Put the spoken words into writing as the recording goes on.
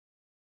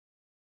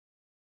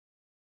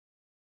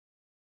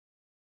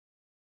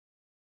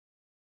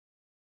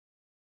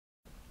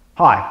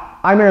Hi,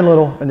 I'm Aaron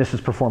Little and this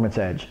is Performance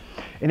Edge.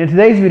 And in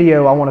today's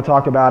video I want to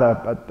talk about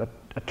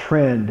a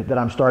trend that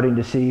I'm starting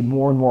to see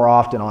more and more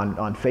often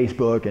on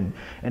Facebook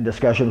and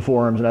discussion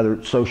forums and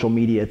other social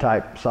media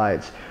type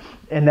sites.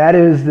 And that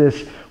is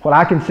this, what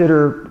I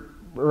consider,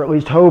 or at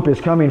least hope,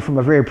 is coming from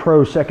a very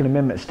pro-Second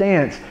Amendment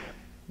stance,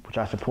 which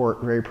I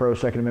support very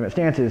pro-Second Amendment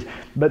stances,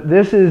 but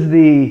this is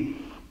the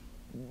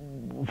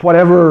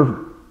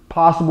whatever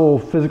possible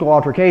physical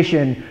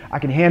altercation, I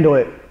can handle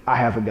it, I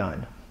have a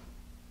gun.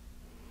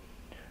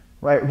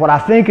 Right? What I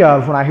think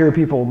of when I hear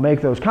people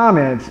make those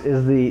comments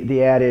is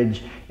the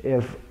adage,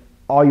 if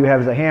all you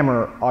have is a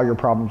hammer, all your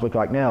problems look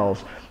like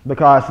nails.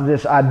 Because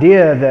this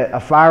idea that a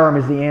firearm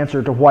is the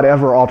answer to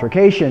whatever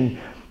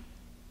altercation,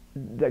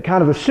 that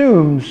kind of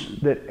assumes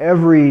that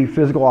every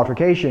physical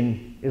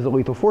altercation is a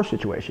lethal force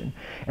situation.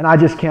 And I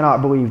just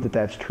cannot believe that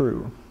that's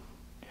true.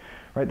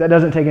 Right? That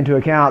doesn't take into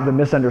account the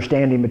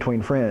misunderstanding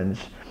between friends.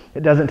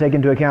 It doesn't take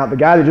into account the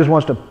guy that just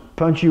wants to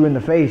punch you in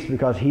the face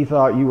because he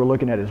thought you were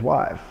looking at his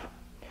wife.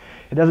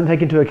 It doesn't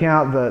take into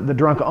account the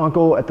drunk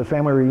uncle at the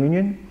family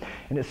reunion.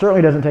 And it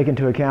certainly doesn't take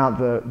into account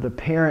the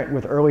parent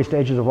with early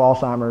stages of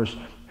Alzheimer's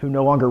who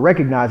no longer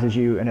recognizes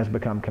you and has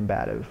become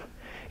combative.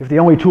 If the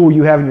only tool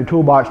you have in your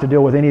toolbox to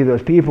deal with any of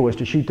those people is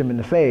to shoot them in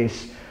the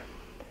face,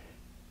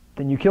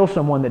 then you kill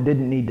someone that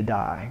didn't need to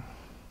die.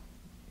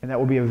 And that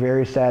will be a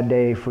very sad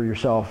day for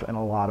yourself and a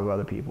lot of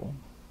other people.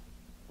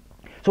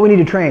 So we need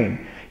to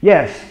train.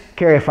 Yes,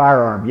 carry a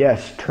firearm.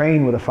 Yes,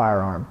 train with a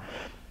firearm.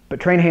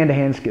 But train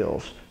hand-to-hand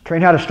skills.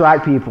 Train how to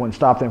strike people and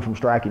stop them from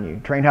striking you.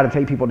 Train how to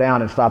take people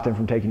down and stop them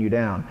from taking you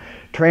down.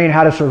 Train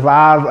how to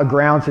survive a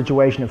ground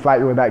situation and fight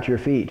your way back to your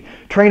feet.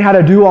 Train how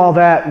to do all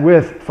that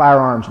with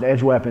firearms and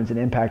edge weapons and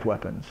impact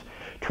weapons.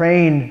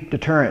 Train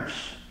deterrence,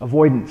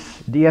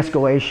 avoidance,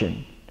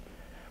 de-escalation.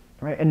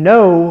 Right? And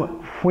know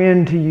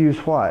when to use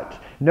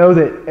what. Know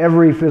that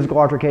every physical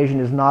altercation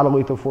is not a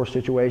lethal force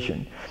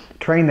situation.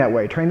 Train that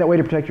way. Train that way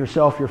to protect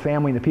yourself, your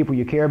family, and the people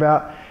you care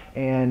about.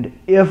 And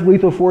if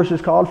lethal force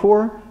is called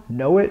for,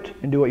 know it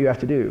and do what you have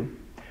to do.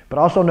 But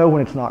also know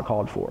when it's not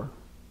called for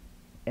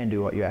and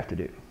do what you have to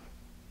do.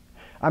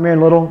 I'm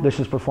Aaron Little. This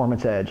is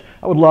Performance Edge.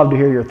 I would love to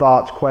hear your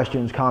thoughts,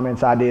 questions,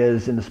 comments,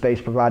 ideas in the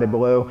space provided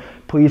below.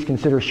 Please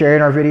consider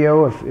sharing our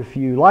video if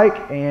you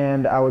like,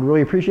 and I would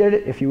really appreciate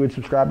it if you would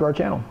subscribe to our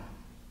channel.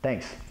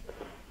 Thanks.